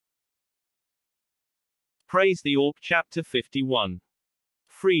Praise the Orc Chapter 51.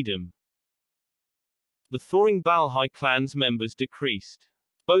 Freedom. The Thoring Balhai clan's members decreased.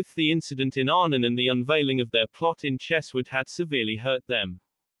 Both the incident in Arnon and the unveiling of their plot in Chesswood had severely hurt them.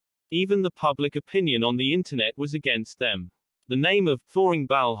 Even the public opinion on the internet was against them. The name of Thoring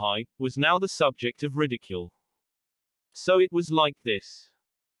Balhai was now the subject of ridicule. So it was like this.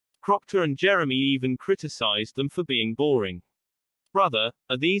 Proctor and Jeremy even criticized them for being boring. "Brother,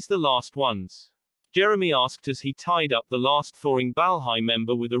 are these the last ones?" Jeremy asked as he tied up the last Thoring Balhai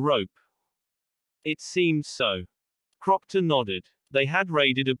member with a rope. "It seems so." Proctor nodded. They had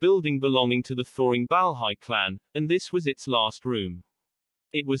raided a building belonging to the Thoring Balhai clan, and this was its last room.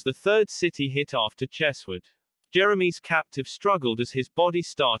 It was the third city hit after Chesswood. Jeremy's captive struggled as his body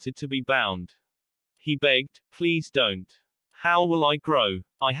started to be bound. He begged, "Please don't. How will I grow?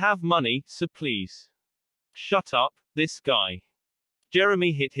 I have money, so please." "Shut up, this guy."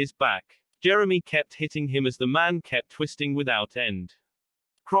 Jeremy hit his back. Jeremy kept hitting him as the man kept twisting without end.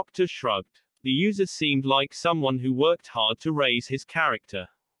 Proctor shrugged. The user seemed like someone who worked hard to raise his character.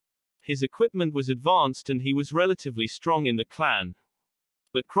 His equipment was advanced and he was relatively strong in the clan.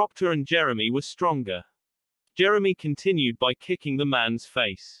 But Proctor and Jeremy were stronger. Jeremy continued by kicking the man's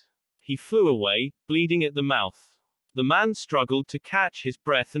face. He flew away, bleeding at the mouth. The man struggled to catch his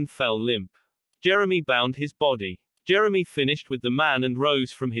breath and fell limp. Jeremy bound his body. Jeremy finished with the man and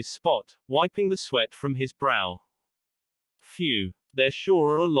rose from his spot, wiping the sweat from his brow. Phew, there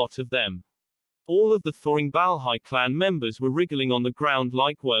sure are a lot of them. All of the Thoring Balhai clan members were wriggling on the ground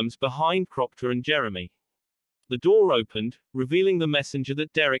like worms behind Proctor and Jeremy. The door opened, revealing the messenger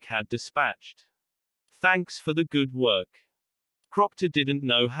that Derek had dispatched. "Thanks for the good work." Proctor didn't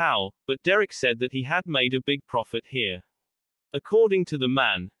know how, but Derek said that he had made a big profit here. According to the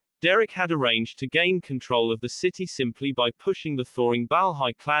man, Derek had arranged to gain control of the city simply by pushing the Thoring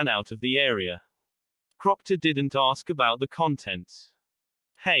Balhai clan out of the area. Proctor didn't ask about the contents.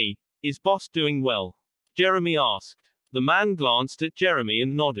 "Hey, is boss doing well?" Jeremy asked. The man glanced at Jeremy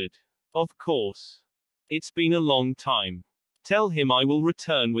and nodded. "Of course. It's been a long time. Tell him I will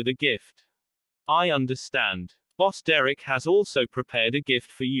return with a gift." "I understand. Boss Derek has also prepared a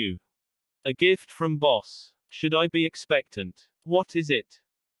gift for you." "A gift from boss. Should I be expectant? What is it?"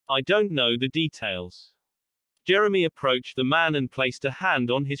 "I don't know the details." Jeremy approached the man and placed a hand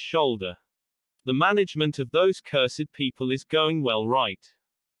on his shoulder. "The management of those cursed people is going well, right?"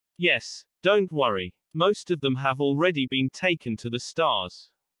 "Yes, don't worry. Most of them have already been taken to the stars."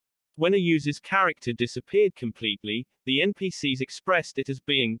 When a user's character disappeared completely, the NPCs expressed it as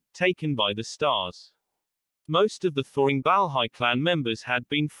being taken by the stars. Most of the Thoring Balhai clan members had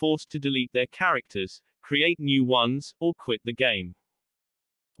been forced to delete their characters, create new ones, or quit the game.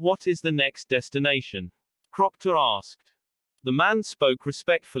 "What is the next destination?" Proctor asked. The man spoke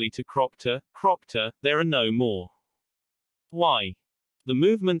respectfully to Proctor. "Proctor, there are no more." "Why?" "The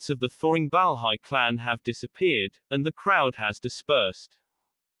movements of the Thoring Balhai clan have disappeared, and the crowd has dispersed.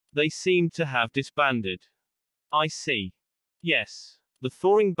 They seem to have disbanded." "I see. Yes. The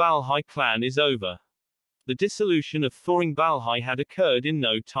Thoring Balhai clan is over." The dissolution of Thoring Balhai had occurred in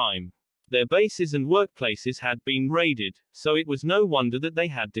no time. Their bases and workplaces had been raided, so it was no wonder that they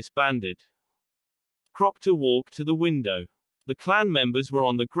had disbanded. Proctor walked to the window. The clan members were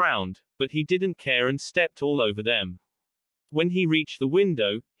on the ground, but he didn't care and stepped all over them. When he reached the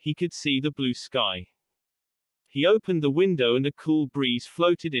window, he could see the blue sky. He opened the window and a cool breeze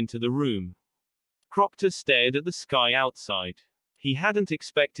floated into the room. Proctor stared at the sky outside. He hadn't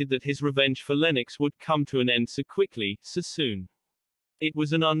expected that his revenge for Lennox would come to an end so quickly, so soon. It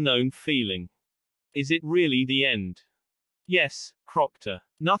was an unknown feeling. Is it really the end? "Yes, Proctor.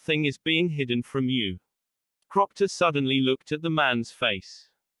 Nothing is being hidden from you." Proctor suddenly looked at the man's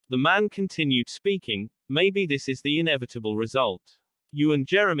face. The man continued speaking. "Maybe this is the inevitable result. You and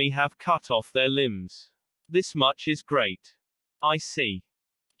Jeremy have cut off their limbs. This much is great." "I see."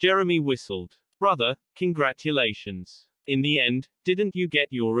 Jeremy whistled. "Brother, congratulations. In the end, didn't you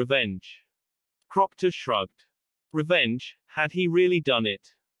get your revenge?" Proctor shrugged. Revenge? Had he really done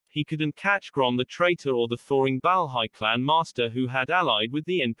it? He couldn't catch Grom the traitor or the Thoring Balhai clan master who had allied with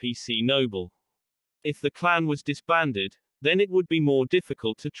the NPC noble. If the clan was disbanded, then it would be more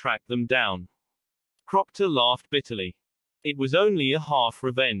difficult to track them down. Proctor laughed bitterly. It was only a half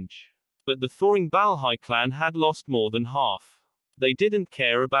revenge. But the Thoring Balhai clan had lost more than half. They didn't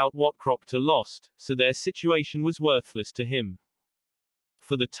care about what Proctor lost, so their situation was worthless to him.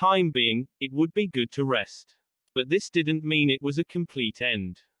 For the time being, it would be good to rest. But this didn't mean it was a complete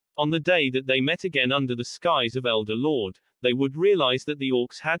end. On the day that they met again under the skies of Elder Lord, they would realize that the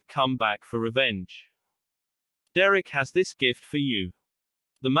orcs had come back for revenge. "Derek has this gift for you."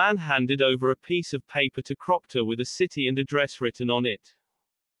 The man handed over a piece of paper to Proctor with a city and address written on it.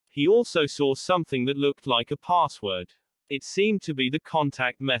 He also saw something that looked like a password. It seemed to be the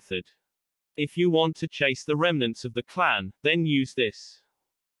contact method. If you want to chase the remnants of the clan, then use this.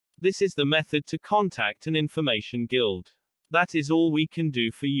 This is the method to contact an information guild. That is all we can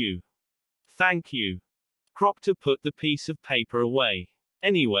do for you. Thank you. Proctor put the piece of paper away.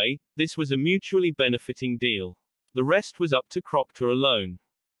 Anyway, this was a mutually benefiting deal. The rest was up to Proctor alone.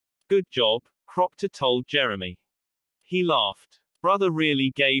 Good job, Proctor told Jeremy. He laughed. Brother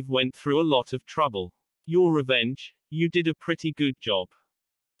really went through a lot of trouble. Your revenge, you did a pretty good job.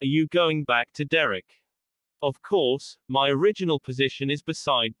 Are you going back to Derek? Of course, my original position is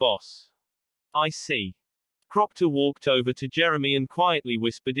beside boss. I see. Proctor walked over to Jeremy and quietly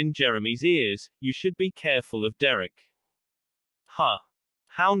whispered in Jeremy's ears, you should be careful of Derek. Huh.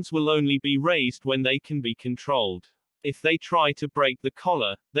 Hounds will only be raised when they can be controlled. If they try to break the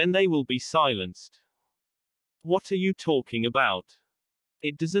collar, then they will be silenced. What are you talking about?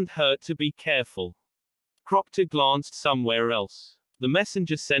 It doesn't hurt to be careful. Proctor glanced somewhere else. The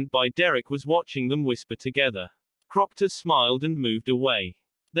messenger sent by Derek was watching them whisper together. Proctor smiled and moved away.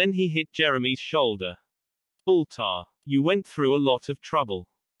 Then he hit Jeremy's shoulder. Baltar, you went through a lot of trouble.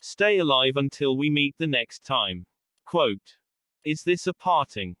 Stay alive until we meet the next time. Quote. Is this a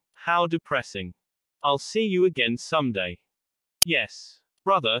parting? How depressing. I'll see you again someday. Yes.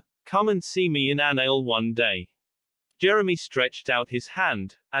 Brother, come and see me in Anail one day. Jeremy stretched out his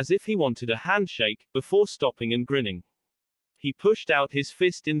hand, as if he wanted a handshake, before stopping and grinning. He pushed out his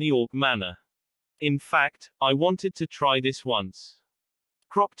fist in the orc manner. In fact, I wanted to try this once.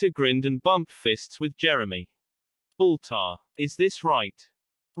 Proctor grinned and bumped fists with Jeremy. Baltar, is this right?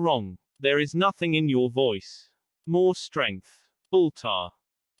 Wrong. There is nothing in your voice. More strength. Baltar.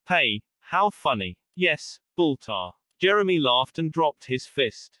 Hey, how funny. Yes, Baltar. Jeremy laughed and dropped his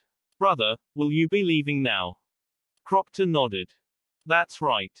fist. Brother, will you be leaving now? Proctor nodded. That's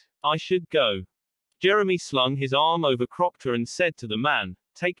right. I should go. Jeremy slung his arm over Proctor and said to the man,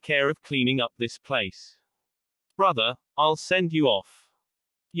 take care of cleaning up this place. Brother, I'll send you off.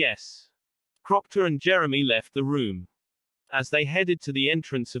 Yes. Proctor and Jeremy left the room. As they headed to the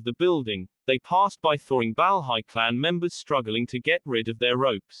entrance of the building, they passed by Thoring Balhai clan members struggling to get rid of their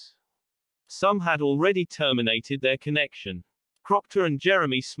ropes. Some had already terminated their connection. Proctor and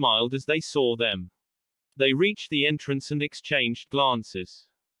Jeremy smiled as they saw them. They reached the entrance and exchanged glances.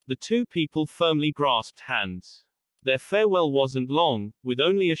 The two people firmly grasped hands. Their farewell wasn't long, with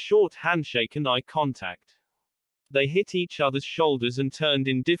only a short handshake and eye contact. They hit each other's shoulders and turned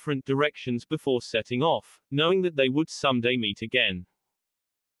in different directions before setting off, knowing that they would someday meet again.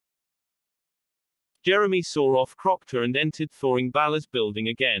 Jeremy saw off Proctor and entered Thoring Balor's building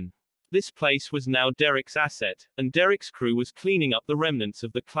again. This place was now Derek's asset, and Derek's crew was cleaning up the remnants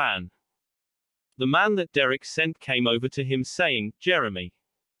of the clan. The man that Derek sent came over to him saying, Jeremy.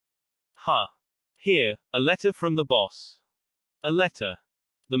 Huh. Here, a letter from the boss. A letter.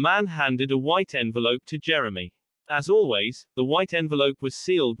 The man handed a white envelope to Jeremy. As always, the white envelope was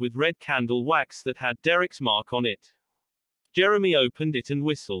sealed with red candle wax that had Derek's mark on it. Jeremy opened it and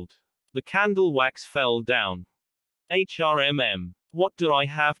whistled. The candle wax fell down. HRMM. What do I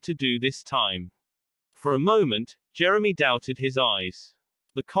have to do this time? For a moment, Jeremy doubted his eyes.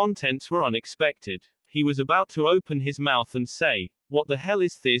 The contents were unexpected. He was about to open his mouth and say, what the hell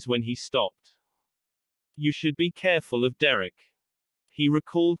is this when he stopped? You should be careful of Derek. He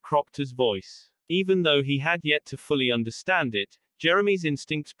recalled Proctor's voice. Even though he had yet to fully understand it, Jeremy's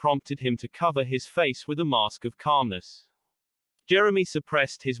instincts prompted him to cover his face with a mask of calmness. Jeremy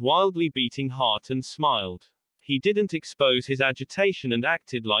suppressed his wildly beating heart and smiled. He didn't expose his agitation and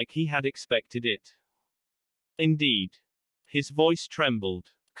acted like he had expected it. Indeed. His voice trembled.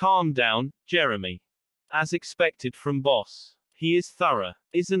 Calm down, Jeremy. As expected from boss. He is thorough,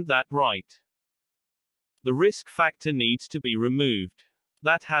 isn't that right? The risk factor needs to be removed.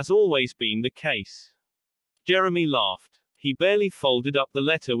 That has always been the case. Jeremy laughed. He barely folded up the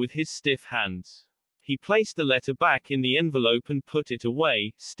letter with his stiff hands. He placed the letter back in the envelope and put it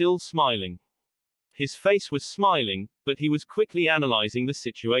away, still smiling. His face was smiling, but he was quickly analyzing the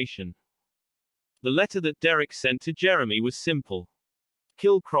situation. The letter that Derek sent to Jeremy was simple.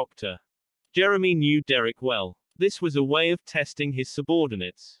 Kill Proctor. Jeremy knew Derek well. This was a way of testing his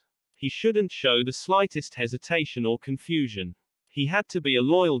subordinates. He shouldn't show the slightest hesitation or confusion. He had to be a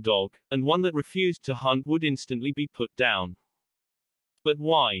loyal dog, and one that refused to hunt would instantly be put down. But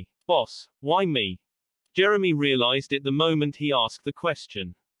why? Boss, why me? Jeremy realized it the moment he asked the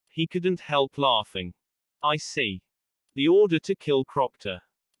question. He couldn't help laughing. I see. The order to kill Proctor.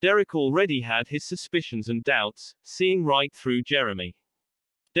 Derek already had his suspicions and doubts, seeing right through Jeremy.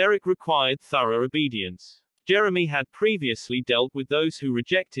 Derek required thorough obedience. Jeremy had previously dealt with those who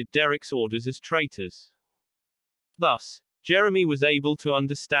rejected Derek's orders as traitors. Thus, Jeremy was able to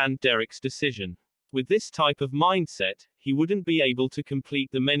understand Derek's decision. With this type of mindset, he wouldn't be able to complete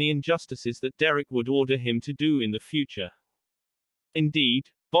the many injustices that Derek would order him to do in the future. Indeed,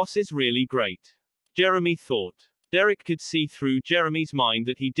 boss is really great, Jeremy thought. Derek could see through Jeremy's mind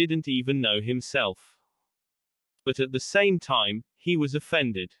that he didn't even know himself. But at the same time, he was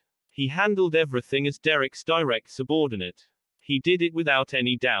offended. He handled everything as Derek's direct subordinate. He did it without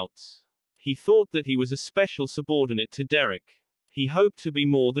any doubts. He thought that he was a special subordinate to Derek. He hoped to be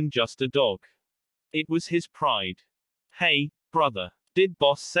more than just a dog. It was his pride. Hey, brother, did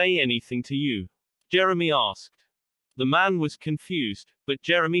boss say anything to you? Jeremy asked. The man was confused, but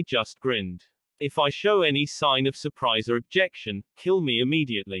Jeremy just grinned. If I show any sign of surprise or objection, kill me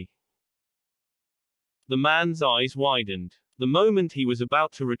immediately. The man's eyes widened. The moment he was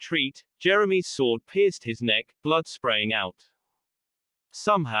about to retreat, Jeremy's sword pierced his neck, blood spraying out.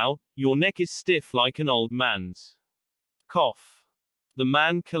 Somehow, your neck is stiff like an old man's. Cough. The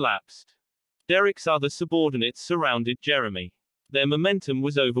man collapsed. Derek's other subordinates surrounded Jeremy. Their momentum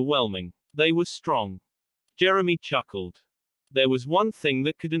was overwhelming. They were strong. Jeremy chuckled. There was one thing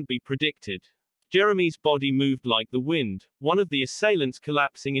that couldn't be predicted. Jeremy's body moved like the wind, one of the assailants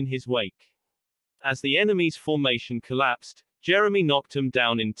collapsing in his wake. As the enemy's formation collapsed, Jeremy knocked him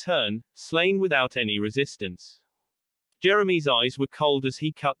down in turn, slain without any resistance. Jeremy's eyes were cold as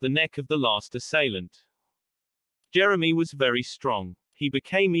he cut the neck of the last assailant. Jeremy was very strong. He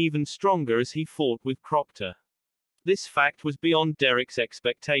became even stronger as he fought with Proctor. This fact was beyond Derek's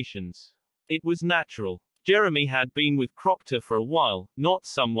expectations. It was natural. Jeremy had been with Proctor for a while, not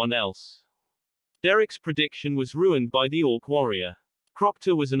someone else. Derek's prediction was ruined by the Orc warrior.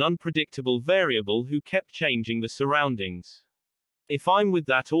 Proctor was an unpredictable variable who kept changing the surroundings. If I'm with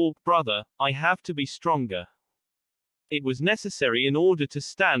that Orc brother, I have to be stronger. It was necessary in order to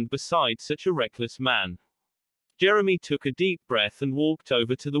stand beside such a reckless man. Jeremy took a deep breath and walked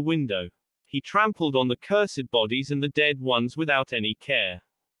over to the window. He trampled on the cursed bodies and the dead ones without any care.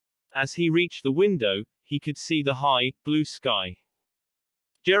 As he reached the window, he could see the high, blue sky.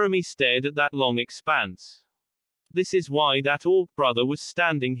 Jeremy stared at that long expanse. This is why that Orc brother was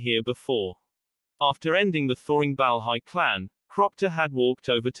standing here before. After ending the Thoringbal clan, Proctor had walked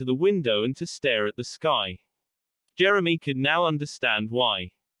over to the window and to stare at the sky. Jeremy could now understand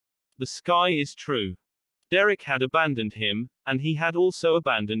why. The sky is true. Derek had abandoned him, and he had also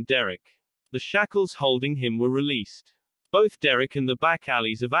abandoned Derek. The shackles holding him were released. Both Derek and the back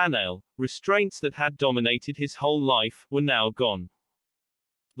alleys of Anel, restraints that had dominated his whole life, were now gone.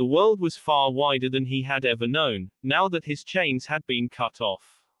 The world was far wider than he had ever known, now that his chains had been cut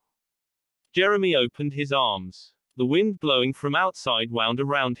off. Jeremy opened his arms. The wind blowing from outside wound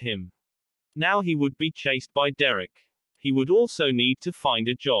around him. Now he would be chased by Derek. He would also need to find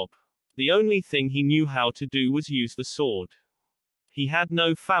a job. The only thing he knew how to do was use the sword. He had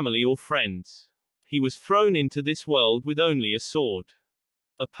no family or friends. He was thrown into this world with only a sword.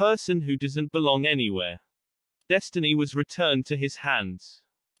 A person who doesn't belong anywhere. Destiny was returned to his hands.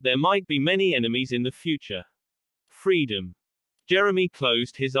 There might be many enemies in the future. Freedom. Jeremy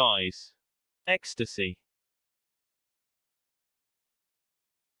closed his eyes. Ecstasy.